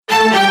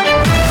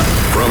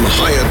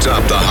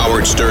atop the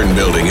Howard Stern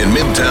building in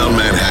Midtown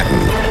Manhattan.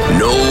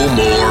 No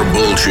more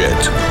bullshit.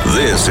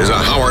 This is a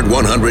Howard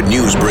 100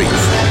 News Brief.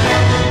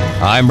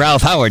 I'm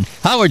Ralph Howard.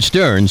 Howard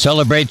Stern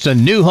celebrates a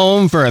new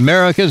home for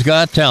America's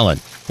Got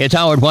Talent. It's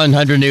Howard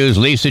 100 News'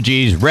 Lisa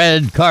G's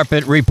Red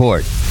Carpet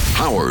Report.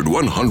 Howard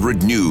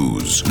 100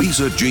 News,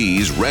 Lisa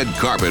G's Red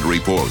Carpet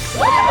Report.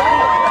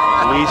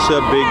 Lisa,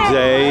 big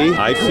day.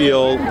 I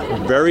feel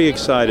very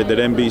excited that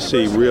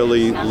NBC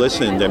really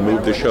listened and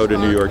moved the show to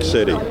New York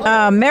City.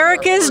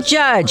 America's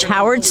Judge,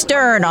 Howard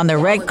Stern, on the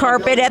red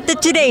carpet at the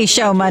Today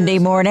Show Monday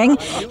morning.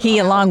 He,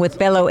 along with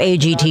fellow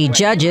AGT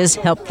judges,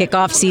 helped kick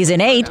off Season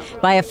 8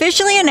 by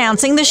officially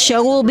announcing the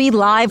show will be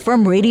live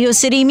from Radio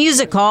City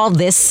Music Hall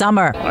this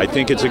summer. I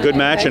think it's a good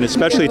match, and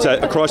especially it's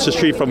across the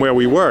street from where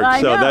we work,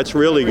 so that's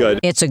really good.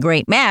 It's a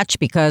great match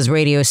because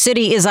Radio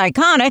City is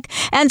iconic,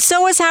 and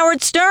so is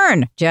Howard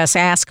Stern. Just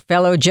ask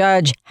fellow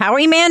judge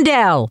Howie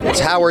Mandel. It's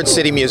Howard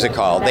City Music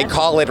Hall. They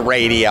call it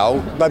radio,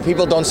 but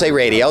people don't say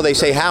radio. They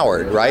say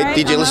Howard, right?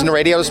 Did you listen to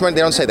radio this morning?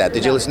 They don't say that.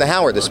 Did you listen to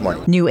Howard this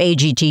morning? New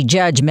AGT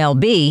judge Mel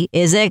B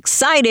is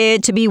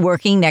excited to be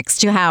working next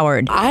to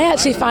Howard. I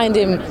actually find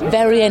him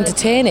very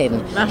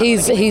entertaining.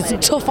 He's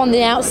tough on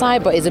the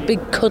outside, but he's a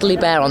big cuddly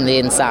bear on the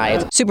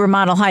inside.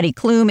 Supermodel Heidi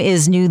Klum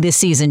is new this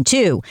season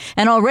too,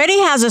 and already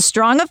has a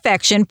strong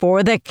affection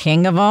for the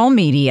king of all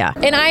media.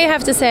 And I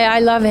have to say, I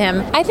love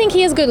him. I think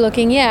he is good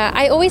looking, yeah.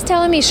 I always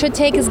tell him he should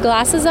take his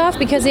glasses off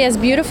because he has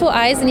beautiful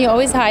eyes and he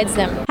always hides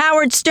them.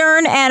 Howard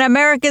Stern and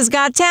America's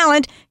Got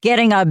Talent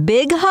getting a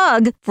big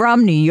hug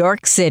from New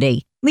York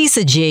City.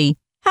 Lisa G.,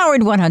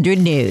 Howard 100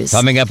 News.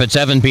 Coming up at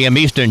 7 p.m.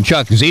 Eastern,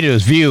 Chuck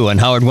Zito's View on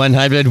Howard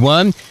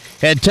 101.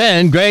 At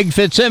 10, Greg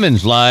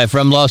Fitzsimmons live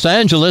from Los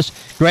Angeles.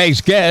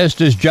 Greg's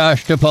guest is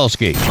Josh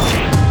Topolsky.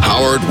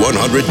 Howard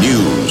 100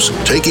 News,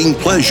 taking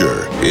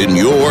pleasure in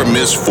your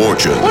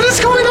misfortune. What is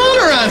going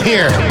on around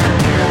here?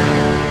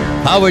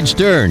 Howard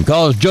Stern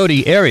calls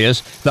Jodi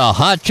Arias the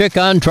hot chick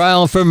on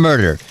trial for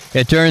murder.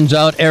 It turns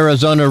out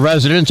Arizona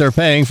residents are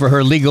paying for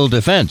her legal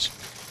defense.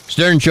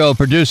 Stern Show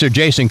producer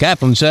Jason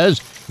Kaplan says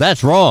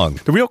that's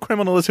wrong. The real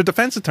criminal is her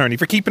defense attorney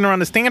for keeping her on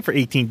the stand for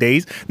 18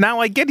 days. Now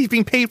I get he's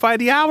being paid by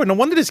the hour. No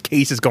wonder this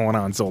case is going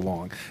on so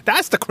long.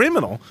 That's the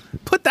criminal.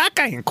 Put that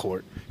guy in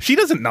court. She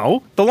doesn't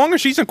know. The longer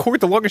she's in court,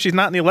 the longer she's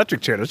not in the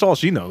electric chair. That's all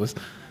she knows.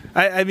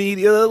 I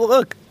mean,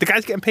 look, the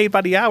guy's getting paid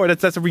by the hour.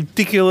 That's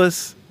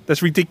ridiculous.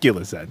 That's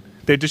ridiculous, Ed.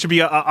 There should be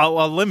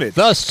a limit.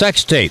 The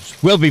sex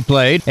tapes will be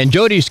played, and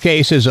Jodi's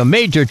case is a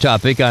major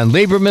topic on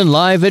Lieberman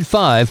Live at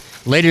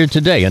 5 later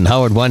today on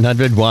Howard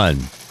 101.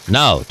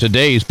 Now,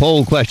 today's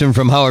poll question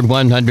from Howard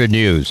 100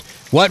 News.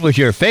 What was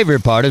your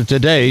favorite part of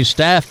today's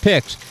staff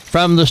picks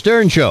from The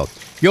Stern Show?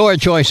 Your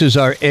choices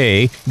are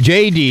A,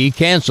 JD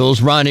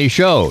cancels Ronnie's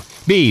show,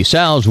 B,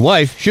 Sal's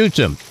wife shoots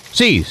him,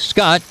 C,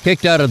 Scott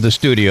kicked out of the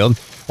studio,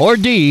 or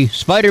D,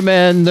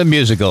 Spider-Man the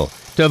musical.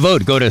 To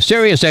vote, go to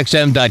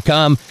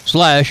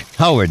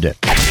SiriusXM.com/Howard.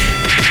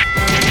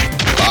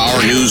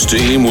 Our news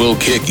team will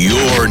kick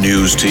your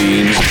news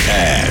team's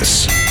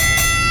ass.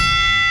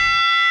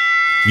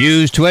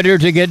 Use Twitter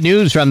to get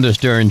news from The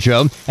Stern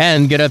Show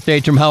and get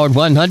updates from Howard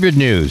 100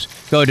 News.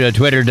 Go to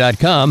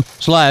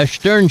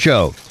twitter.com/Stern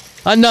Show.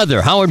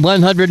 Another Howard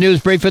 100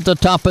 News brief at the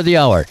top of the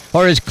hour,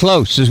 or as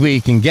close as we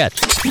can get.